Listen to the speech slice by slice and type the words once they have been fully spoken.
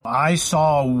I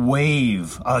saw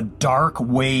a dark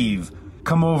wave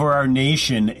come over our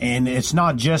nation, and it's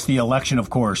not just the election, of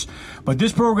course, but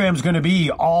this program is going to be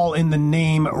all in the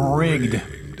name rigged.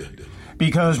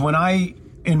 Because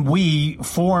when we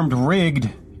formed Rigged,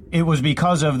 it was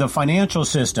because of the financial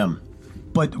system.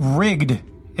 But rigged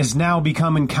is now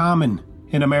becoming common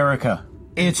in America.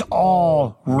 It's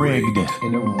all rigged.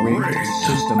 In a rigged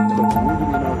system, they're rigged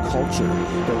in our culture.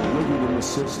 They're rigged in the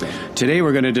system. Today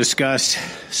we're going to discuss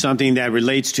something that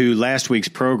relates to last week's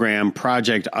program,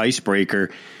 Project Icebreaker.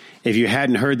 If you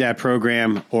hadn't heard that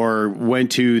program or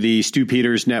went to the Stu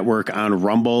Peters Network on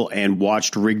Rumble and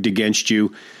watched Rigged Against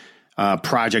You,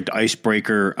 Project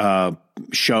Icebreaker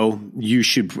show, you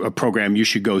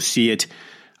should go see it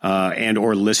and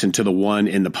or listen to the one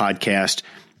in the podcast,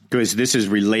 because this is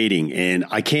relating, and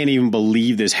I can't even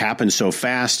believe this happened so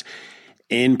fast.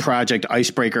 In Project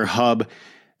Icebreaker Hub,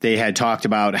 they had talked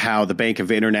about how the Bank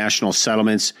of International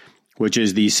Settlements, which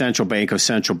is the central bank of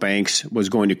central banks, was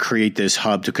going to create this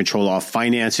hub to control all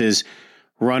finances,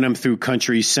 run them through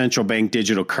countries' central bank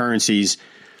digital currencies,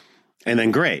 and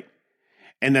then great.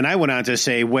 And then I went on to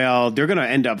say, well, they're going to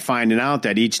end up finding out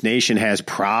that each nation has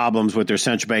problems with their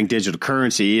central bank digital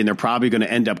currency, and they're probably going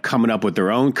to end up coming up with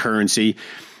their own currency.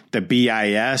 The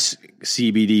BIS,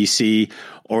 CBDC,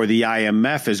 or the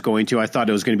IMF is going to. I thought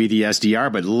it was going to be the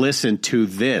SDR, but listen to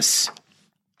this.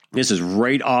 This is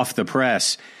right off the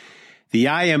press. The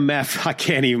IMF, I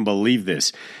can't even believe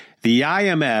this. The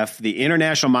IMF, the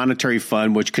International Monetary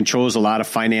Fund, which controls a lot of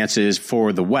finances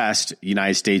for the West, the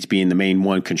United States being the main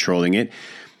one controlling it,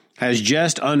 has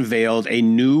just unveiled a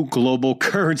new global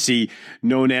currency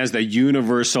known as the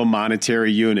Universal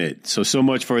Monetary Unit. So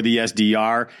much for the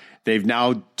SDR. They've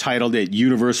now titled it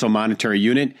Universal Monetary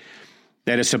Unit.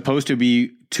 That is supposed to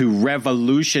be to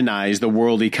revolutionize the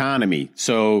world economy.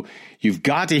 So you've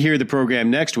got to hear the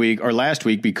program next week or last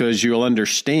week, because you'll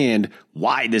understand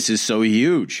why this is so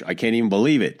huge. I can't even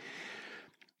believe it.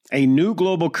 A new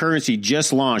global currency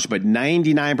just launched, but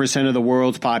 99% of the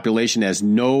world's population has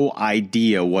no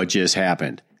idea what just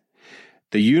happened.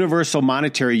 The Universal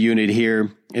Monetary Unit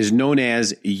here is known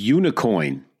as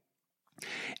UNICOIN.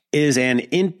 Is an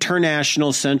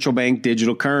international central bank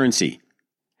digital currency,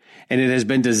 and it has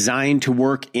been designed to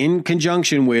work in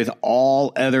conjunction with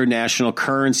all other national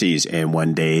currencies. And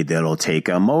one day that'll take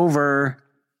them over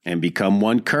and become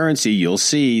one currency. You'll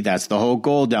see. That's the whole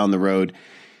goal down the road.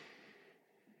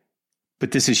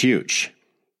 But this is huge.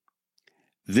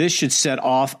 This should set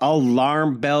off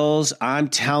alarm bells. I'm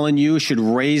telling you, should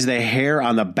raise the hair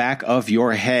on the back of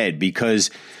your head, because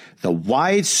the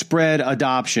widespread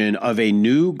adoption of a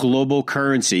new global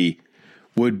currency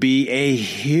would be a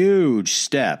huge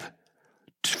step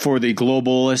for the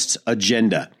globalists'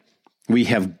 agenda. We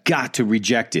have got to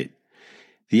reject it.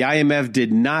 The IMF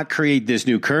did not create this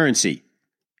new currency,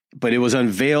 but it was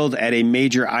unveiled at a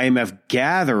major IMF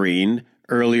gathering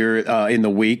earlier in the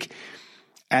week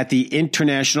at the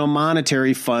International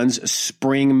Monetary Fund's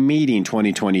spring meeting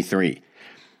 2023.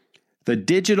 The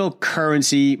Digital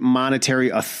Currency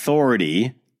Monetary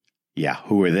Authority,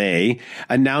 who are they,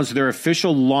 announced their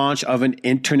official launch of an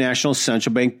international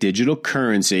central bank digital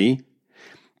currency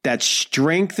that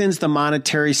strengthens the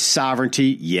monetary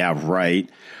sovereignty,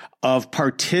 of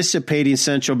participating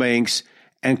central banks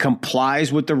and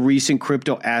complies with the recent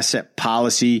crypto asset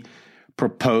policy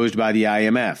proposed by the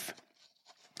IMF.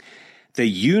 The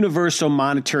Universal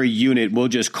Monetary Unit, we'll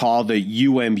just call the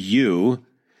UMU,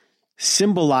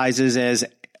 symbolizes as an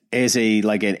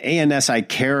ANSI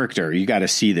character. You got to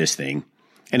see this thing.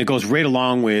 And it goes right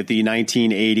along with the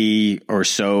 1980 or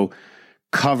so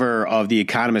cover of The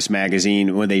Economist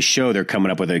magazine when they show they're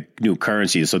coming up with a new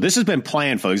currency. So this has been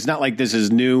planned, folks. It's not like this is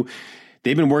new.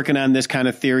 They've been working on this kind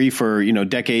of theory for,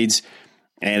 decades,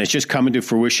 and it's just coming to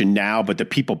fruition now. But the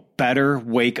people better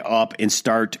wake up and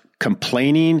start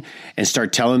complaining and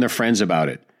start telling their friends about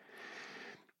it.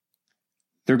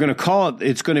 They're going to call it,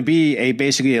 it's going to be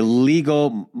basically a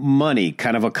legal money,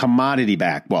 kind of a commodity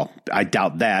back. Well, I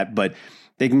doubt that, but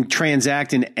they can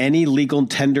transact in any legal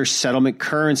tender settlement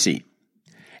currency.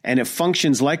 And it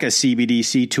functions like a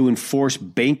CBDC to enforce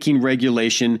banking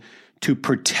regulation to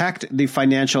protect the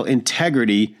financial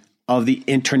integrity of the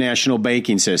international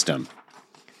banking system.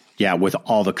 Yeah, with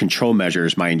all the control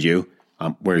measures, mind you.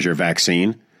 Where's your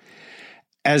vaccine?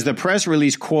 As the press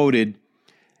release quoted,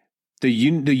 the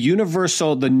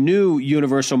new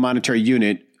Universal Monetary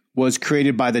Unit was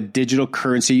created by the Digital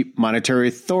Currency Monetary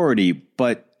Authority.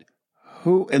 But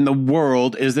who in the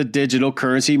world is the Digital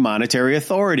Currency Monetary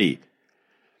Authority?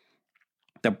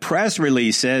 The press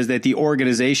release says that the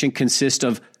organization consists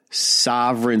of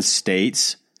sovereign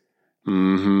states,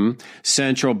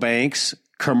 central banks,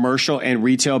 commercial and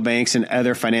retail banks and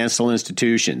other financial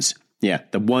institutions. Yeah,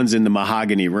 the ones in the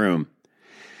mahogany room.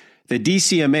 The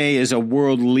DCMA is a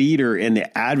world leader in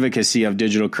the advocacy of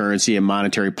digital currency and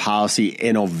monetary policy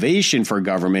innovation for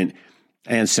government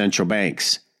and central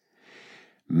banks.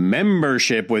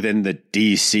 Membership within the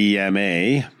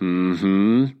DCMA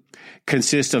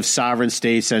consists of sovereign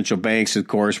state central banks, of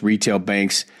course, retail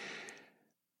banks.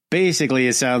 Basically,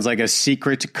 it sounds like a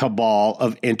secret cabal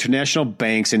of international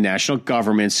banks and national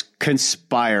governments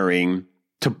conspiring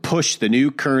to push the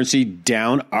new currency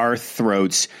down our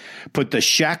throats, put the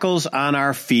shackles on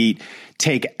our feet,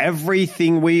 take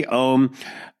everything we own.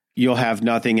 You'll have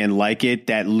nothing and like it.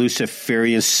 That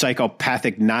Luciferian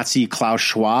psychopathic Nazi Klaus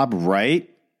Schwab, right?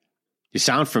 You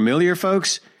sound familiar,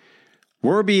 folks?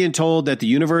 We're being told that the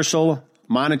universal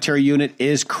monetary unit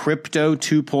is crypto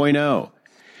 2.0.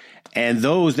 And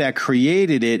those that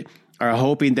created it are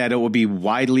hoping that it will be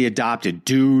widely adopted.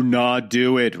 Do not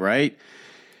do it, right?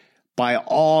 By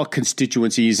all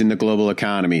constituencies in the global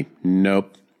economy.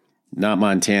 Nope. Not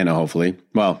Montana, hopefully.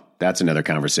 Well, that's another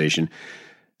conversation.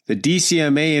 The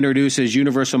DCMA introduces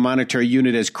Universal Monetary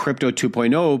Unit as Crypto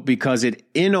 2.0 because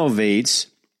it innovates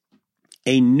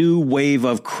a new wave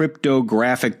of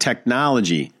cryptographic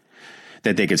technology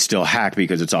that they could still hack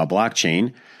because it's all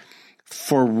blockchain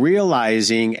for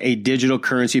realizing a digital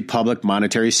currency public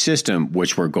monetary system,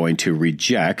 which we're going to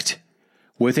reject,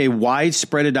 with a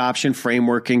widespread adoption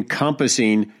framework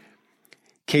encompassing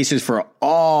cases for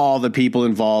all the people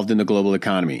involved in the global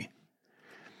economy.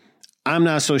 I'm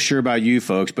not so sure about you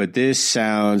folks, but this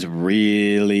sounds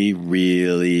really,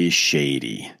 really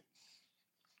shady.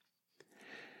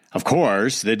 Of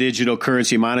course, the Digital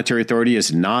Currency Monetary Authority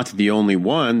is not the only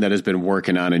one that has been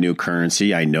working on a new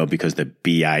currency. I know because the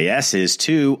BIS is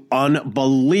too.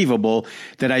 Unbelievable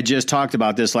that I just talked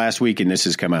about this last week and this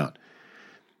has come out.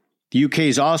 The UK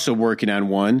is also working on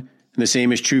one, and the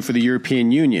same is true for the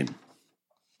European Union.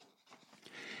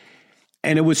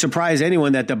 And it would surprise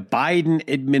anyone that the Biden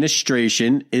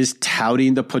administration is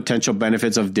touting the potential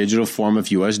benefits of digital form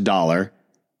of U.S. dollar.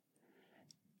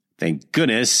 Thank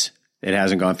goodness it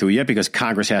hasn't gone through yet because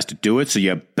Congress has to do it. So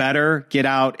you better get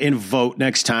out and vote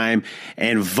next time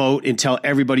and vote and tell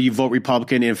everybody you vote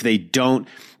Republican. And if they don't,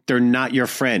 they're not your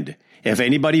friend. If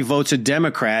anybody votes a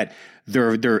Democrat,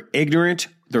 they're ignorant,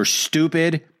 they're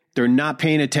stupid, they're not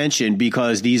paying attention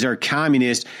because these are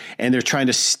communists and they're trying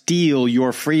to steal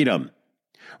your freedom.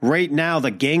 Right now,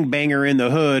 the gangbanger in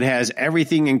the hood has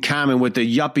everything in common with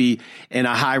the yuppie in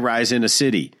a high rise in a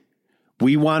city.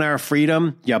 We want our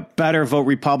freedom. You better vote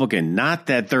Republican. Not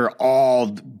that they're all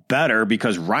better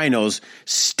because rhinos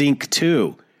stink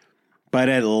too, but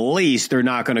at least they're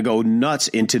not going to go nuts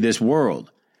into this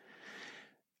world.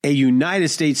 A United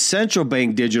States central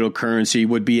bank digital currency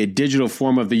would be a digital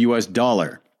form of the U.S.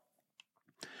 dollar.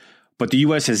 But the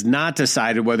U.S. has not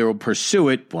decided whether it will pursue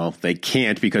it. Well, they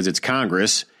can't because it's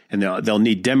Congress, and they'll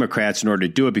need Democrats in order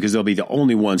to do it because they'll be the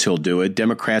only ones who'll do it.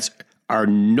 Democrats are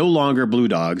no longer blue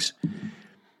dogs,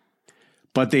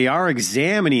 but they are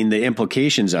examining the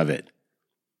implications of it.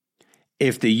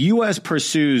 If the U.S.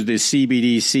 pursues the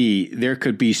CBDC, there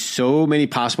could be so many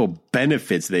possible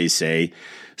benefits, they say,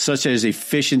 such as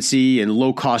efficiency and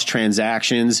low-cost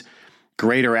transactions,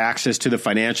 greater access to the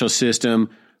financial system,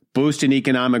 boosting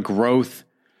economic growth,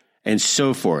 and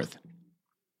so forth.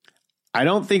 I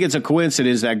don't think it's a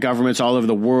coincidence that governments all over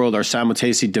the world are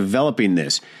simultaneously developing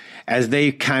this as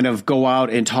they kind of go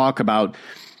out and talk about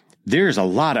there's a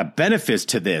lot of benefits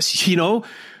to this. You know,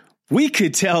 we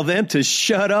could tell them to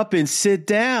shut up and sit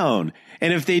down.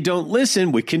 And if they don't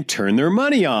listen, we can turn their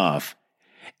money off.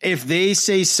 If they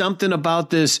say something about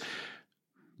this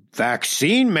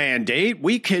vaccine mandate,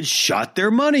 we could shut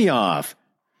their money off.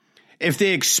 If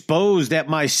they expose that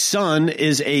my son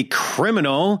is a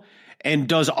criminal and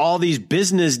does all these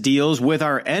business deals with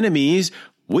our enemies,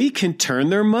 we can turn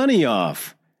their money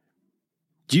off.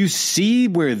 Do you see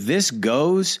where this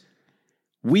goes?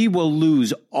 We will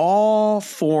lose all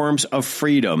forms of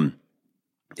freedom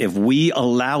if we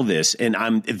allow this.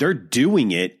 And they're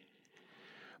doing it.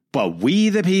 But we,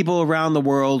 the people around the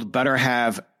world, better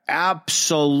have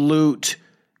absolute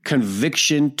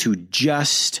conviction to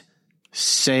just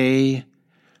say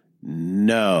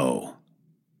no.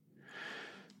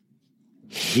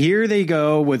 Here they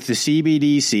go with the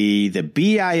CBDC. The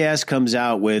BIS comes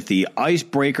out with the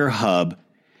icebreaker hub.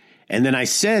 And then I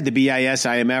said the BIS,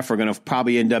 IMF are going to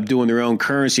probably end up doing their own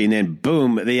currency. And then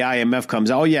boom, the IMF comes,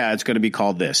 oh yeah, it's going to be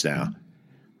called this now.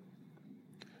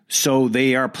 So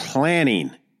they are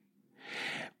planning.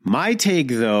 My take,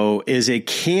 though, is it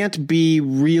can't be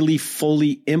really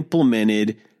fully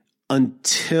implemented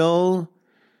until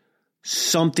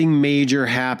something major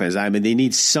happens. I mean, they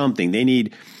need something. They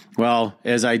need, well,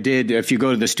 as I did, if you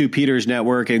go to the Stu Peters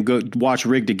Network and go watch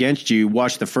Rigged Against You,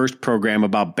 watch the first program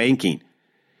about banking.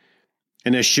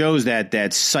 And it shows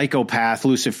that psychopath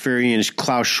Luciferian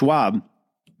Klaus Schwab,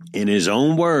 in his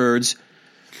own words,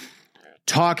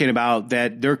 talking about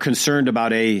that they're concerned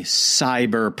about a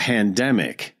cyber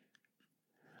pandemic.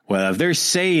 Well, if they're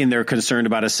saying they're concerned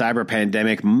about a cyber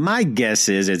pandemic, my guess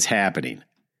is it's happening.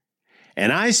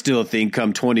 And I still think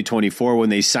come 2024, when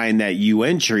they sign that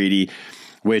UN treaty,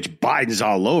 which Biden's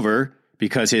all over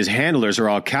because his handlers are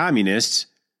all communists,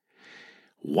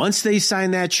 once they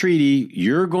sign that treaty,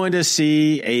 you're going to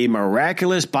see a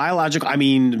miraculous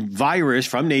virus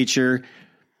from nature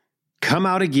come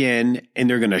out again, and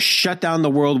they're going to shut down the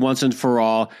world once and for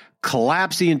all,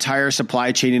 collapse the entire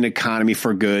supply chain and economy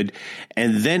for good,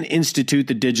 and then institute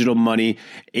the digital money.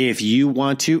 If you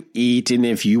want to eat and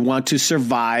if you want to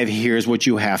survive, here's what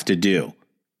you have to do.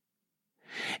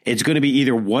 It's going to be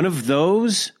either one of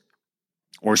those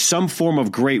or some form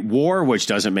of great war, which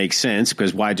doesn't make sense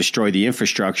because why destroy the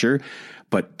infrastructure?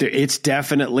 But it's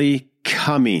definitely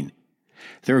coming.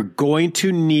 They're going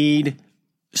to need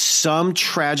some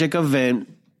tragic event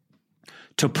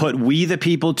to put we the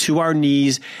people to our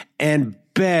knees and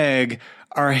beg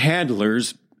our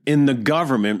handlers in the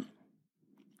government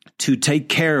to take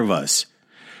care of us.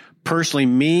 Personally,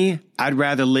 me, I'd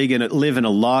rather live in a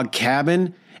log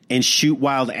cabin and shoot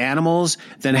wild animals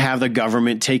than have the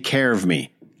government take care of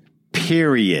me.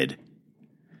 Period.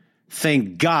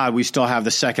 Thank God we still have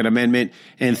the Second Amendment,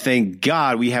 and thank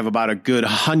God we have about a good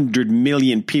 100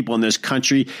 million people in this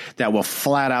country that will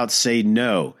flat out say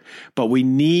no. But we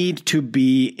need to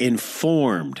be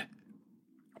informed.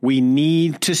 We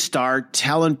need to start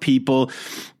telling people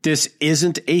this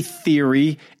isn't a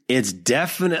theory. It's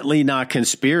definitely not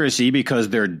conspiracy because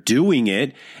they're doing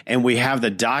it, and we have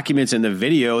the documents and the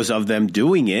videos of them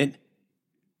doing it.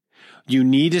 You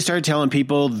need to start telling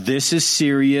people this is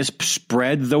serious.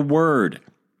 Spread the word.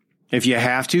 If you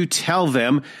have to, tell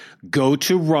them, go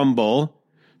to Rumble,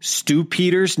 Stu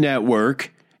Peters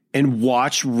Network, and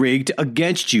watch Rigged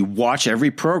Against You. Watch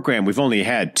every program. We've only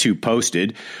had 2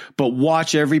 posted, but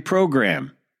watch every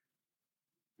program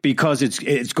because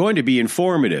it's going to be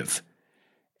informative.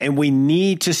 And we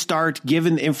need to start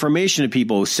giving the information to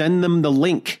people. Send them the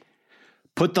link.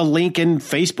 Put the link in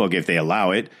Facebook if they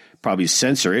allow it. Probably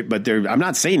censor it, but I'm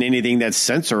not saying anything that's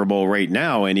censorable right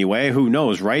now anyway. Who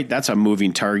knows, right? That's a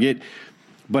moving target.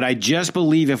 But I just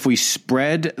believe if we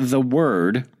spread the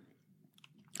word,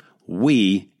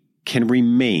 we can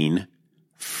remain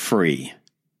free.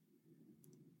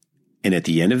 And at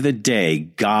the end of the day,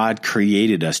 God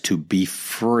created us to be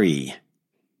free.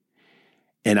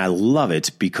 And I love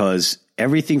it because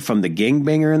everything from the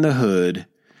gangbanger in the hood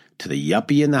to the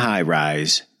yuppie in the high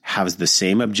rise has the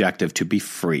same objective, to be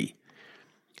free.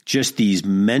 Just these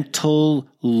mental,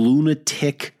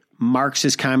 lunatic,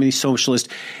 Marxist, communist, socialist.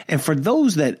 And for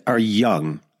those that are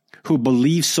young who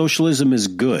believe socialism is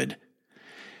good,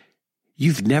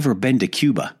 you've never been to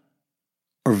Cuba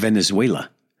or Venezuela.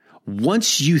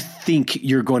 Once you think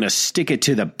you're going to stick it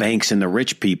to the banks and the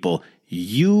rich people,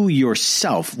 you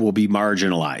yourself will be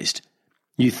marginalized.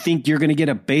 You think you're going to get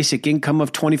a basic income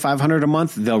of $2,500 a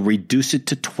month, they'll reduce it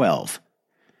to $12,000.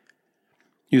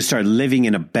 You start living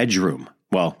in a bedroom.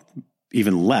 Well,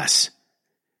 even less.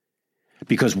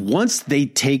 Because once they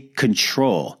take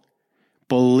control,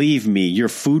 believe me, your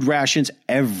food rations,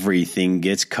 everything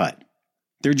gets cut.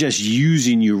 They're just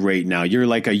using you right now. You're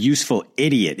like a useful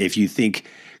idiot if you think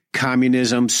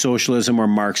communism, socialism, or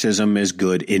Marxism is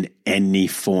good in any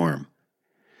form.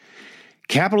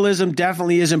 Capitalism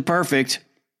definitely isn't perfect,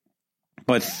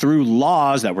 but through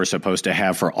laws that we're supposed to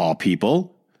have for all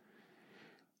people,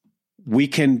 we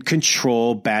can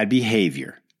control bad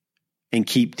behavior and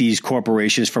keep these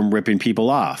corporations from ripping people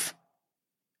off.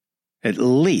 At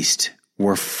least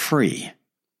we're free.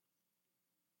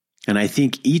 And I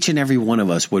think each and every one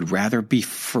of us would rather be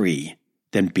free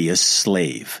than be a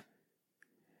slave.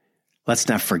 Let's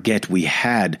not forget we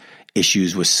had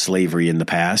issues with slavery in the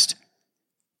past.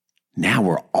 Now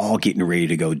we're all getting ready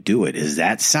to go do it. Does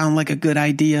that sound like a good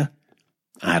idea?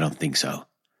 I don't think so.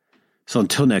 So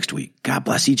until next week, God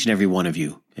bless each and every one of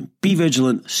you. And be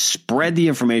vigilant, spread the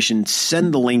information,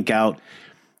 send the link out.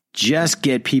 Just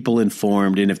get people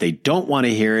informed. And if they don't want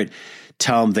to hear it,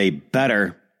 tell them they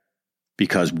better,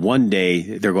 because one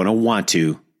day they're going to want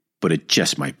to, but it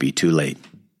just might be too late.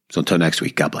 So until next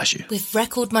week, God bless you. With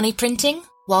record money printing,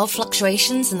 wild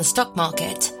fluctuations in the stock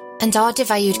market, and our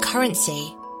devalued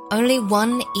currency, only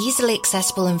one easily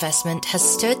accessible investment has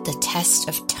stood the test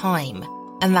of time,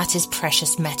 and that is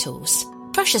precious metals.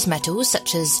 Precious metals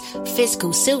such as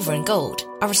physical silver and gold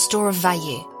are a store of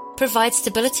value, provide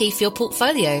stability for your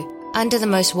portfolio, and are the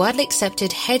most widely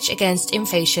accepted hedge against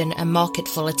inflation and market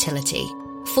volatility.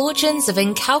 Fortunes of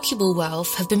incalculable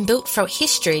wealth have been built throughout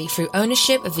history through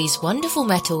ownership of these wonderful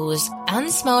metals, and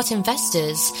smart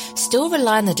investors still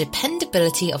rely on the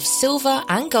dependability of silver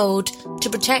and gold to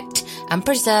protect and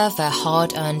preserve their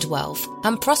hard-earned wealth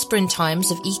and prosper in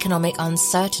times of economic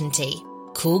uncertainty.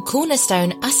 Call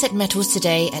Cornerstone Asset Metals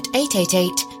today at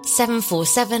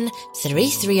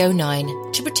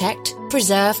 888-747-3309 to protect,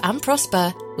 preserve and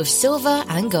prosper with silver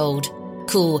and gold.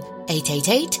 Call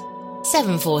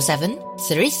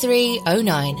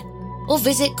 888-747-3309 or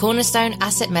visit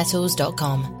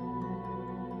cornerstoneassetmetals.com.